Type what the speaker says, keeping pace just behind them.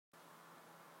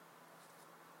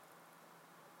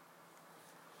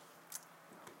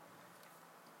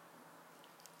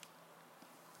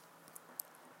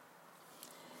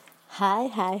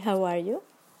Hi, how are you?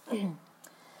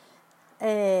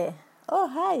 uh,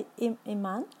 hi,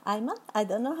 Iman, I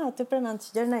don't know how to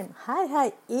pronounce your name.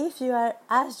 Hi. If you are,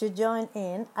 as you join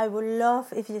in, I would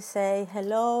love if you say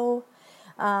hello,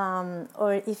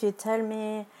 or if you tell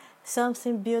me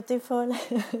something beautiful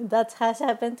that has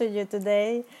happened to you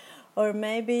today, or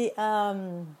maybe,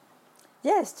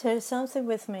 yes, share something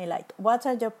with me, like what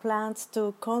are your plans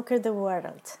to conquer the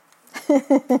world?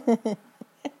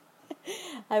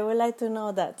 I would like to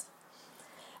know that.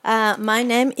 My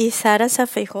name is Sara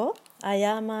Safijo. I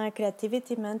am a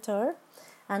creativity mentor,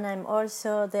 and I'm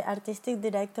also the artistic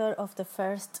director of the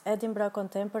first Edinburgh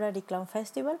Contemporary Clown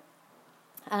Festival.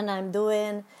 And I'm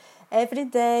doing every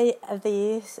day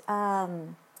this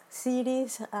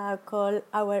series called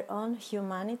Our Own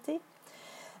Humanity,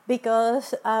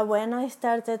 because when I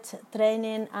started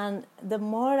training, and the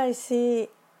more I see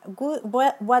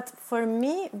what for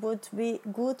me would be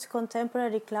good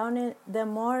contemporary clowning, the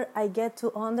more I get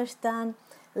to understand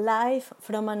life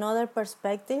from another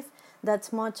perspective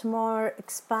that's much more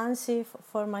expansive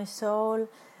for my soul,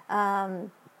 and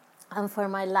for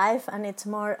my life. And it's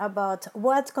more about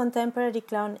what contemporary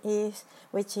clown is,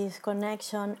 which is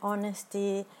connection,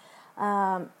 honesty,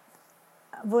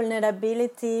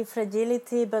 vulnerability,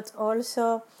 fragility, but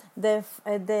also the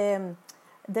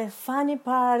funny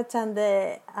part, and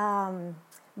the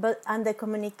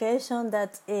communication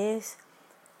that is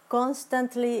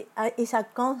constantly is a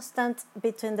constant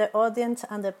between the audience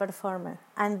and the performer.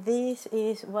 And this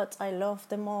is what I love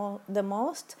the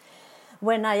most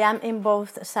when I am in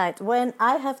both sides, when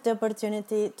I have the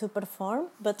opportunity to perform,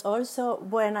 but also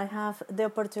when I have the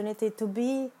opportunity to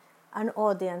be an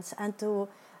audience, and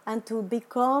to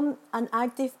become an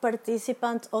active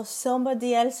participant of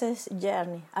somebody else's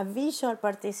journey, a visual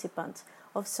participant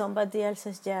of somebody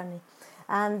else's journey.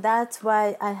 And that's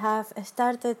why I have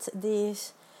started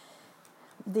this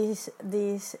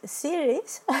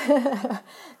series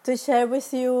to share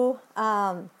with you.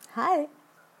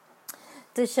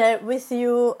 To share with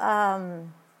you.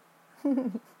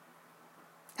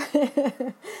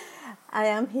 I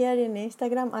am here in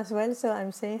Instagram as well, so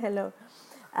I'm saying hello.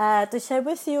 To share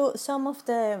with you some of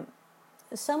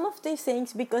these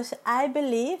things, because I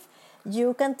believe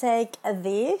you can take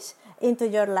this into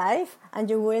your life and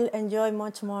you will enjoy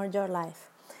much more your life.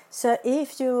 So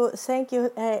if you thank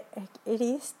you, it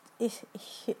is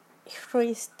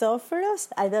Christopheros.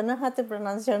 I don't know how to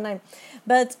pronounce your name,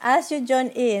 but as you join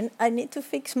in, I need to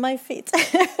fix my feet.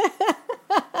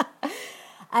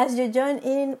 As you join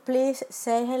in, please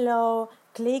say hello,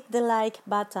 click the like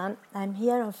button. I'm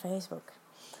here on Facebook.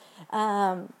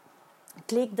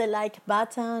 Click the like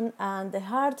button and the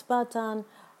heart button,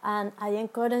 and I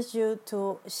encourage you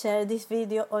to share this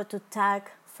video, or to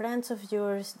tag friends of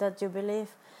yours that you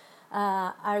believe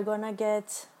are gonna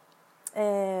get.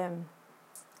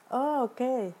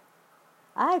 Okay.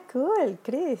 Cool,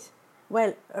 Chris.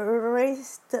 Well,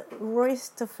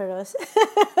 Ristoferos.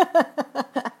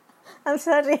 I'm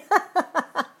sorry.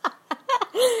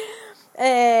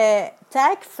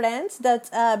 Tag friends that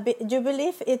you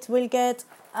believe it will get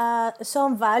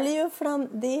some value from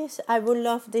this. I would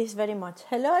love this very much.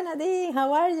 Hello, Nadine.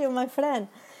 How are you, my friend?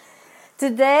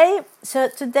 Today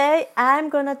I'm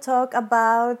gonna talk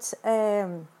about.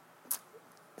 I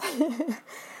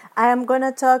am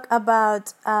gonna talk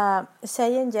about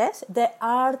saying yes, the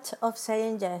art of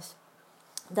saying yes,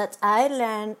 that I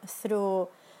learned through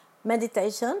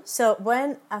meditation. So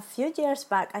when a few years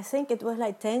back, I think it was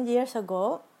like 10 years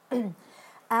ago,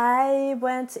 I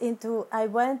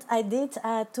did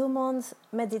a 2-month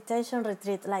meditation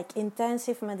retreat, like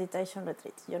intensive meditation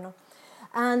retreat.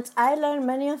 And I learned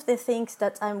many of the things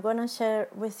that I'm going to share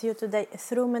with you today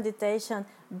through meditation,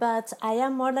 but I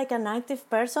am more like an active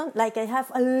person. Like, I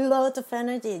have a lot of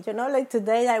energy, like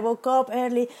today I woke up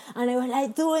early and I was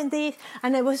like doing this,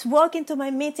 and I was walking to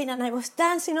my meeting and I was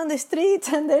dancing on the streets,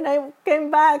 and then I came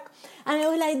back and I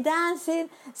was like dancing.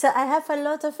 So I have a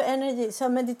lot of energy. So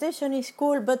meditation is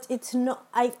cool, but it's not,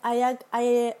 I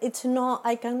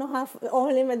cannot have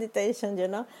only meditation.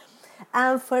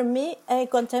 And for me, a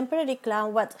contemporary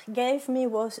clown, what gave me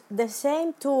was the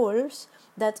same tools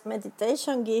that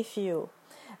meditation gives you,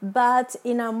 but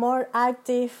in a more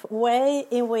active way,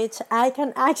 in which I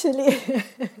can actually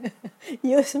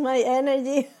use my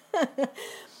energy,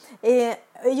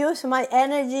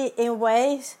 in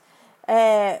ways,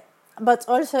 but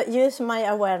also use my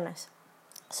awareness.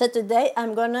 So today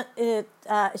I'm gonna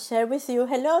share with you.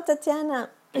 Hello,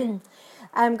 Tatiana.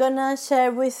 I'm gonna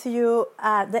share with you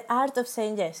the art of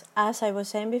saying yes, as I was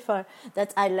saying before,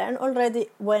 that I learned already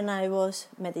when I was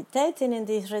meditating in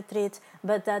these retreats,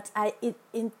 but that I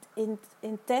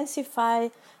intensify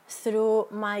through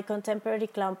my contemporary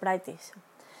clown practice.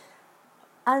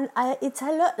 And it's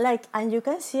a lot like, and you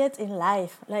can see it in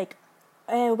life, like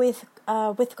with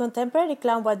contemporary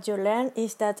clown, what you learn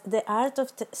is that the art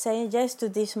of saying yes to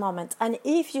this moment. And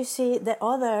if you see the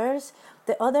other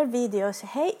videos,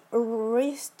 hey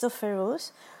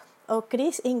Christophorus or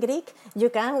Chris in Greek, you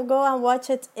can go and watch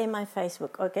it in my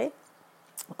Facebook, okay?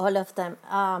 All of them.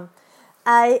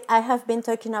 I have been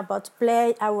talking about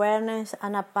play, awareness,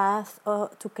 and a path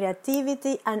to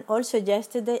creativity. And also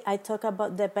yesterday I talked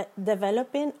about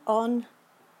developing on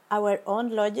our own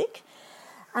logic.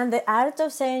 And the art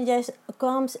of saying yes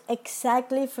comes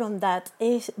exactly from that.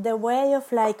 It's the way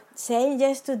of like saying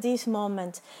yes to this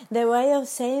moment. The way of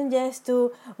saying yes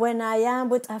to when I am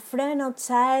with a friend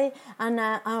outside and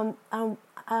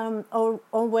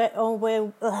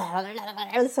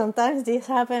sometimes this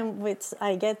happens with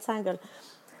I get tangled.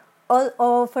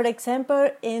 Or for example,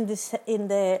 in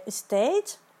the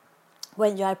stage,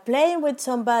 when you are playing with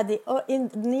somebody, or in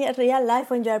real life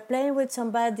when you are playing with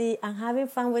somebody and having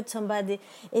fun with somebody,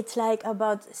 it's like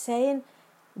about saying,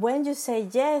 when you say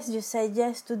yes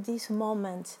to this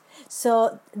moment.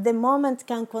 So the moment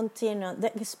can continue,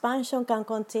 the expansion can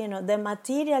continue, the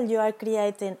material you are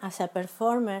creating as a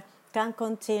performer can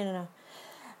continue.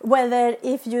 Whether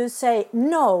if you say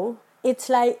no, it's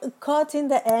like cutting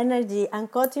the energy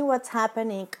and cutting what's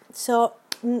happening, so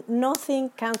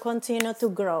nothing can continue to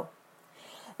grow.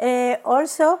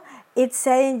 Also, it's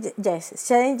saying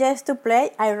yes to play.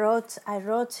 I wrote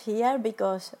here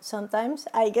because sometimes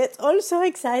I get also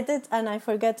excited and I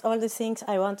forget all the things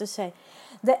I want to say.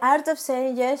 The art of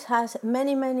saying yes has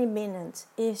many meanings.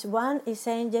 One is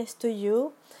saying yes to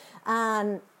you,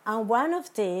 and one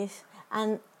of these,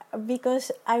 and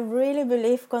because I really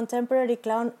believe contemporary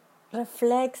clown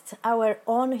reflects our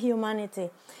own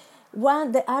humanity.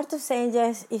 One, the art of saying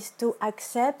yes is to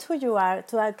accept who you are,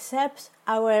 to accept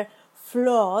our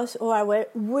flaws or our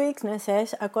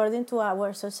weaknesses according to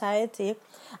our society,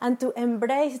 and to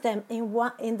embrace them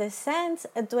in the sense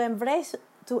to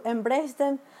embrace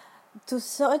them to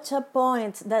such a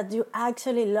point that you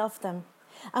actually love them.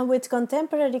 And with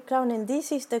contemporary clowning,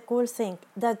 this is the cool thing,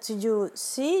 that you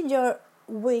see your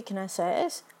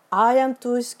weaknesses. I am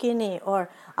too skinny, or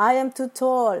I am too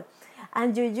tall,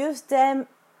 and you use them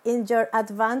in your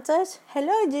advantage.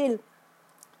 Hello, Jill.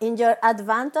 In your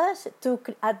advantage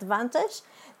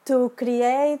to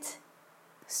create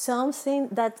something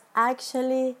that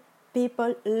actually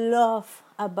people love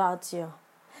about you.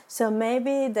 So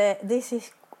maybe this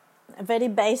is very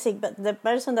basic, but the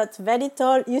person that's very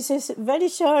tall uses very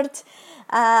short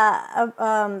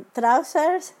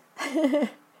trousers.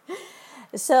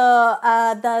 So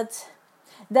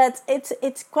that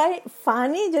it's quite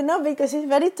funny, because it's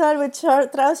very tall with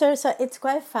short trousers, so it's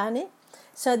quite funny.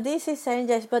 So this is saying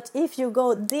yes, but if you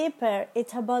go deeper,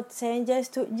 it's about saying yes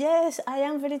to, yes, I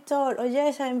am very tall, or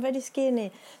yes, I am very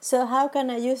skinny, so how can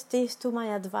I use this to my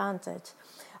advantage?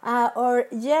 Or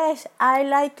yes,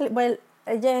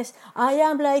 yes, I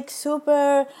am like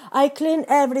super, I clean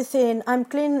everything, I'm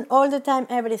clean all the time,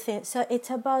 everything. So it's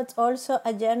about also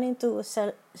a journey to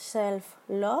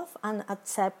self-love and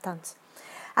acceptance.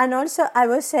 And also I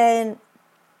was saying,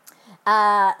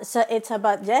 so it's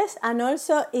about yes, and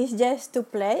also it's yes to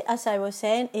play, as I was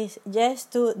saying, is yes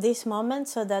to this moment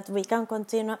so that we can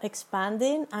continue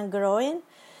expanding and growing.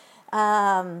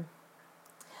 And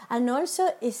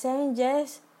also it's saying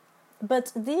yes,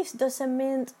 but this doesn't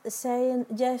mean saying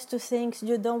yes to things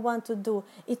you don't want to do.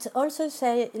 It's also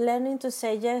learning to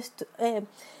say yes to,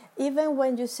 even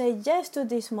when you say yes to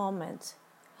this moment.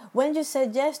 When you say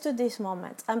yes to this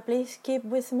moment, and please keep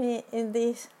with me in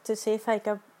this to see if I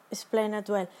can explain it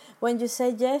well. When you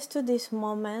say yes to this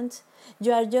moment,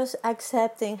 you are just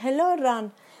accepting. Hello,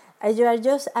 Ron. You are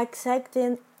just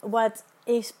accepting what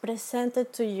is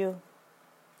presented to you.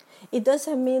 It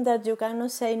doesn't mean that you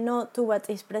cannot say no to what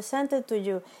is presented to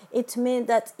you. It means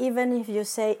that even if you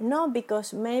say no,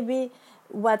 because maybe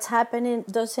what's happening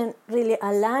doesn't really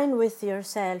align with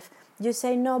yourself, you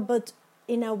say no, but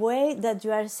in a way that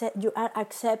you are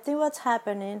accepting what's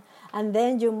happening, and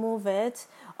then you move it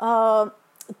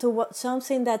to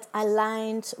something that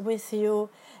aligns with you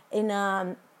in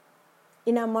a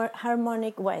more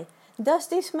harmonic way. Does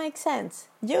this make sense,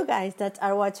 you guys that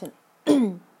are watching?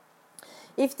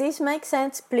 If this makes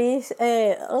sense, please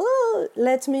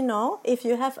let me know. If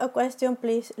you have a question,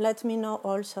 please let me know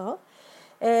also.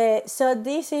 So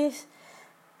this is,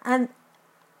 and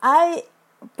I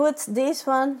put this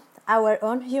one our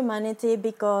own humanity,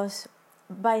 because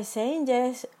by saying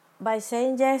yes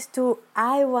to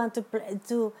I want to play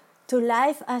to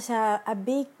life as a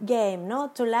big game, no,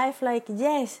 to life like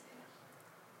yes,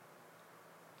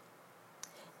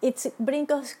 it brings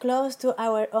us close to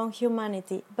our own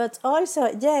humanity. But also,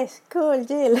 yes, cool,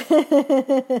 Jill.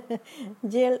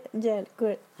 Jill,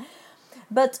 cool.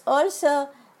 But also,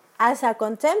 as a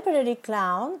contemporary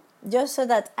clown, just so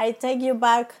that I take you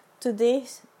back to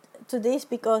this,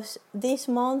 because this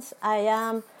month I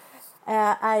am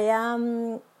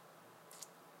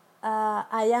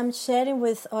sharing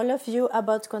with all of you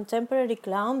about contemporary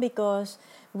clown, because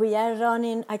we are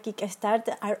running a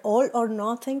Kickstarter, our All or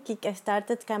Nothing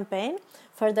Kickstarter campaign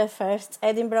for the first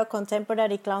Edinburgh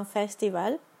Contemporary Clown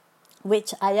Festival,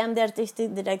 which I am the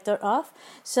artistic director of.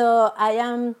 So I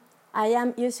am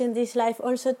using this live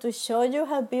also to show you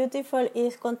how beautiful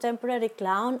is contemporary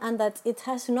clown, and that it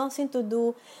has nothing to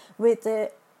do with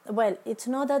well, it's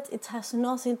not that it has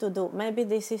nothing to do, maybe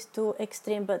this is too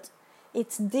extreme, but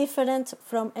it's different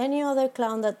from any other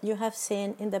clown that you have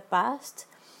seen in the past.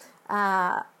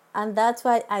 And that's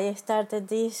why I started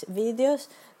these videos,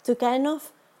 to kind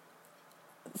of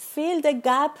fill the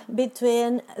gap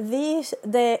between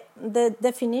the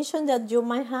definition that you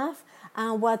might have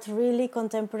and what really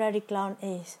contemporary clown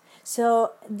is.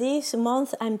 So this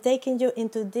month I'm taking you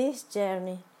into this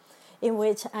journey in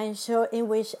which I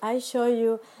show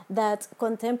you that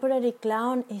contemporary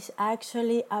clown is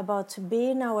actually about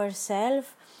being ourselves,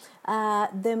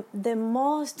 the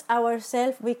most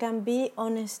ourselves we can be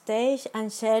on a stage,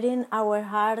 and sharing our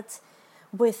hearts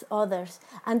with others.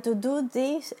 And to do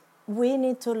this, we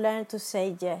need to learn to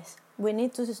say yes. We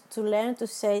need to learn to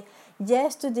say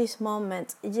yes to this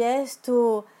moment, yes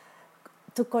to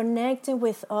connecting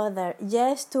with others,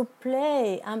 yes to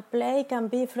play. And play can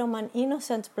be from an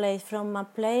innocent place, from a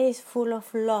place full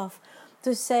of love.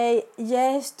 To say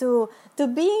yes to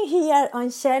being here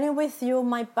and sharing with you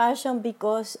my passion,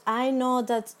 because I know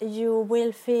that you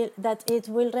will feel that it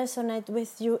will resonate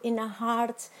with you in a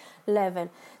heart level.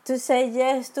 To say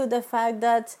yes to the fact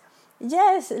that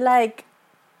yes,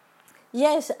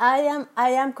 I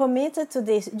am committed to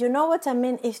this. You know what I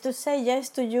mean? Is to say yes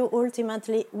to you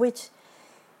ultimately, which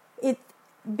it,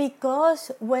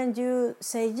 because when you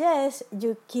say yes,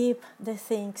 you keep the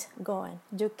things going.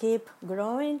 You keep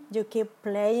growing, you keep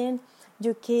playing,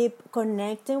 you keep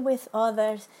connecting with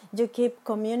others, you keep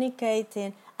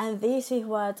communicating, and this is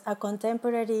what a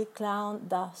contemporary clown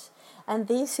does. And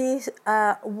this is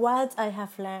what I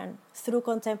have learned through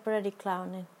contemporary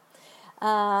clowning.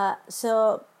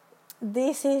 So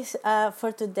this is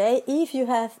for today. If you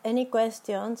have any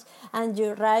questions and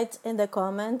you write in the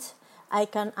comments, I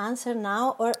can answer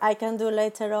now, or I can do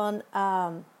later on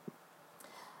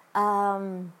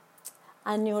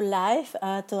a new live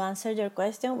to answer your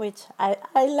question, which I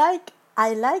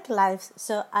like lives,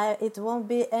 so it won't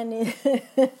be any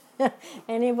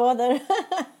any bother.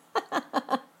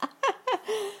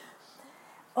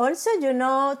 Also,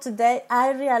 today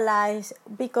I realize,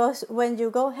 because when you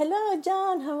go, hello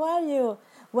John, how are you?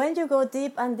 When you go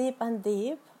deep and deep and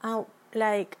deep,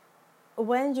 like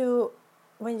when you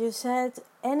said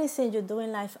anything you do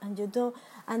in life, and you do,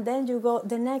 and then you go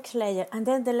the next layer, and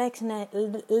then the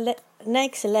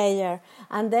next layer,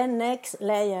 and then next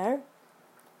layer.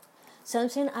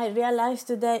 Something I realized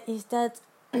today is that,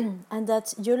 and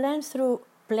that you learn through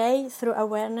play, through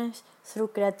awareness, through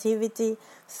creativity,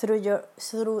 through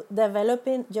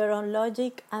developing your own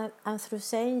logic, and through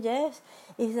saying yes,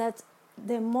 is that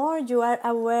the more you are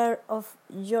aware of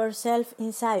yourself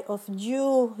inside, of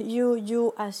you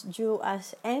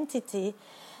as entity,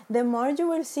 the more you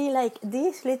will see like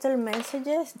these little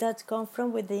messages that come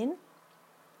from within.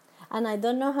 And I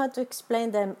don't know how to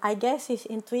explain them. I guess it's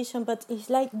intuition, but it's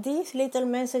like these little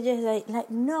messages like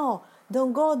no,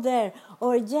 don't go there,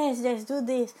 or yes, do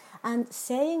this. And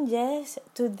saying yes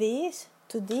to this,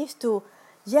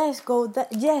 yes, go there,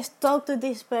 yes, talk to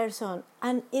this person.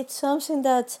 And it's something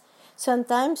that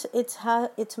sometimes it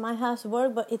might have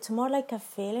work, but it's more like a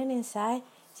feeling inside.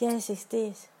 Yes, it's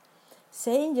this.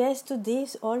 Saying yes to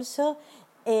this also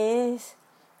is,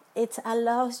 it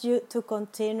allows you to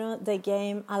continue the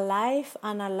game alive,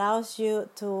 and allows you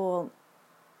to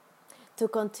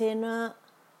continue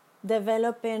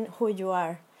developing who you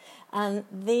are. And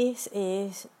this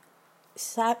is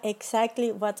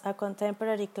exactly what a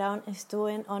contemporary clown is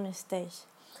doing on a stage.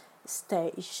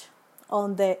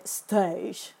 On the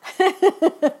stage.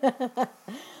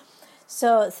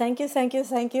 So thank you,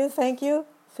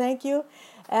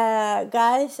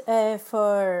 guys,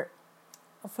 for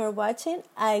watching.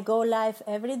 I go live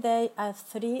every day at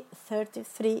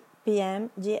 3:33 p.m.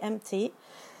 GMT.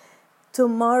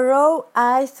 Tomorrow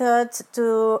I thought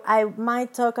I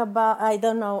might talk about, I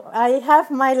don't know, I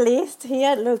have my list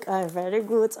here. Look, I'm very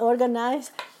good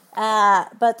organized,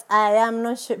 but I am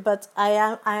not sure, but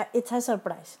it's a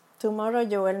surprise. Tomorrow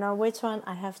you will know which one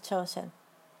I have chosen.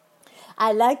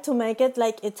 I like to make it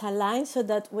like it's a line so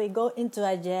that we go into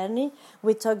a journey.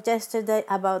 We talked yesterday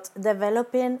about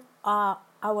developing our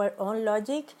own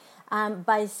logic, and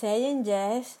by saying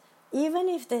yes, even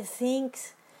if the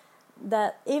things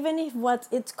that even if what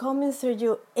it's coming through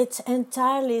you it's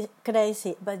entirely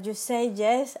crazy, but you say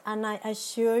yes, and I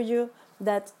assure you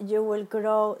that you will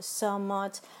grow so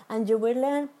much and you will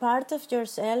learn part of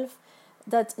yourself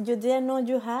that you didn't know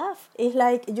you have. It's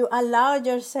like you allow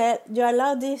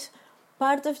this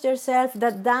part of yourself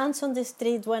that dance on the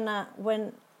street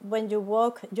when you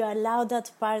walk. You allow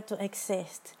that part to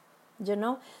exist,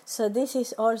 so this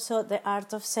is also the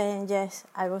art of saying yes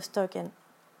I was talking.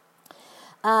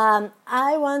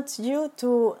 I want you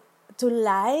to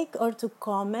like or to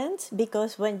comment,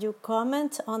 because when you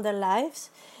comment on the lives,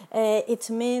 it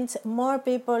means more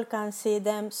people can see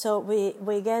them. So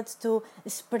we get to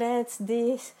spread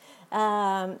this.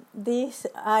 You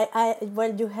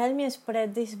help me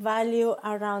spread this value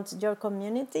around your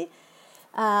community.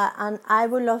 And I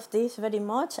will love this very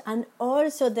much. And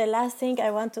also the last thing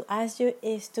I want to ask you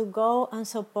is to go and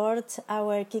support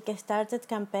our Kickstarter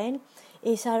campaign.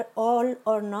 It's our all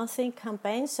or nothing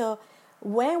campaign. So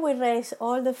when we raise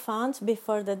all the funds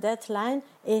before the deadline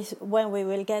is when we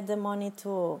will get the money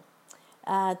for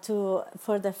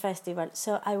the festival.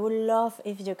 So I would love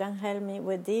if you can help me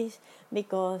with this,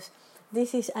 because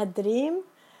this is a dream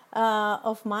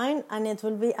of mine, and it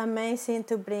will be amazing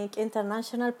to bring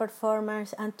international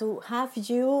performers and to have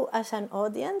you as an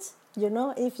audience.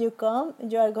 If you come,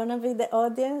 you are gonna be the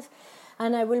audience,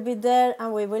 and I will be there,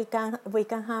 and we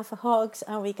can have hugs,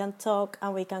 and we can talk,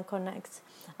 and we can connect,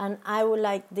 and I would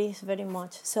like this very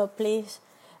much. So please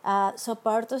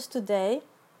support us today.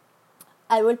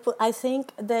 I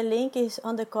think the link is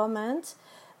on the comments.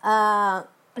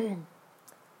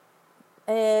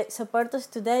 Support us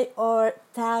today, or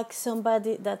tag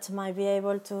somebody that might be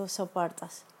able to support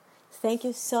us. Thank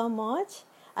you so much.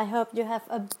 I hope you have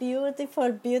a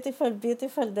beautiful, beautiful,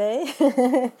 beautiful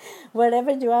day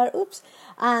wherever you are.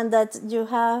 And that you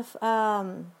have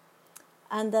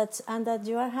and that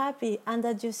you are happy, and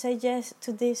that you say yes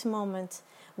to this moment.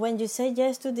 When you say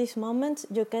yes to this moment,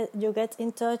 you get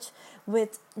in touch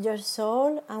with your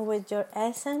soul and with your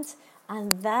essence,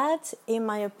 and that, in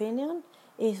my opinion,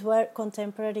 is where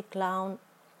contemporary clown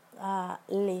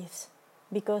lives,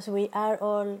 because we are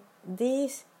all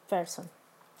this person.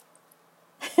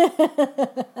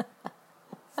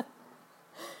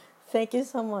 Thank you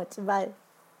so much. Bye.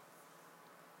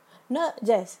 No,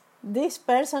 yes, this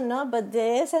person, no, but the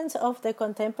essence of the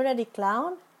contemporary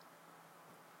clown,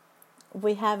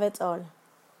 we have it all.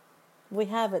 We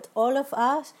have it. All of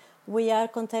us, we are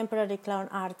contemporary clown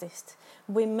artists.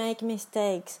 We make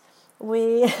mistakes.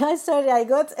 Sorry, I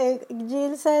got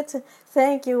Jill said,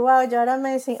 thank you, wow, you're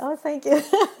amazing. Oh, thank you.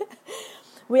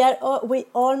 we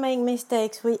all make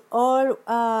mistakes. We all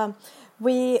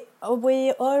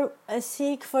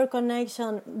seek for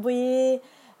connection. We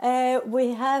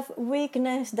have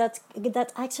weakness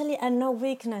that actually are no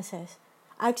weaknesses.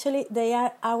 Actually, they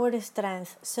are our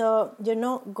strength. So,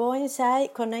 go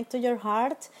inside, connect to your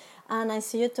heart, and I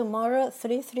see you tomorrow,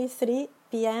 3:33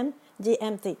 p.m.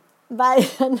 GMT. Bye.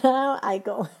 Now I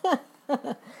go.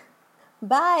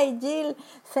 Bye, Jill.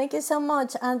 Thank you so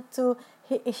much. And to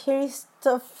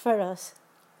Christopherus.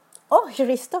 Oh,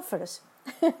 Christopherus.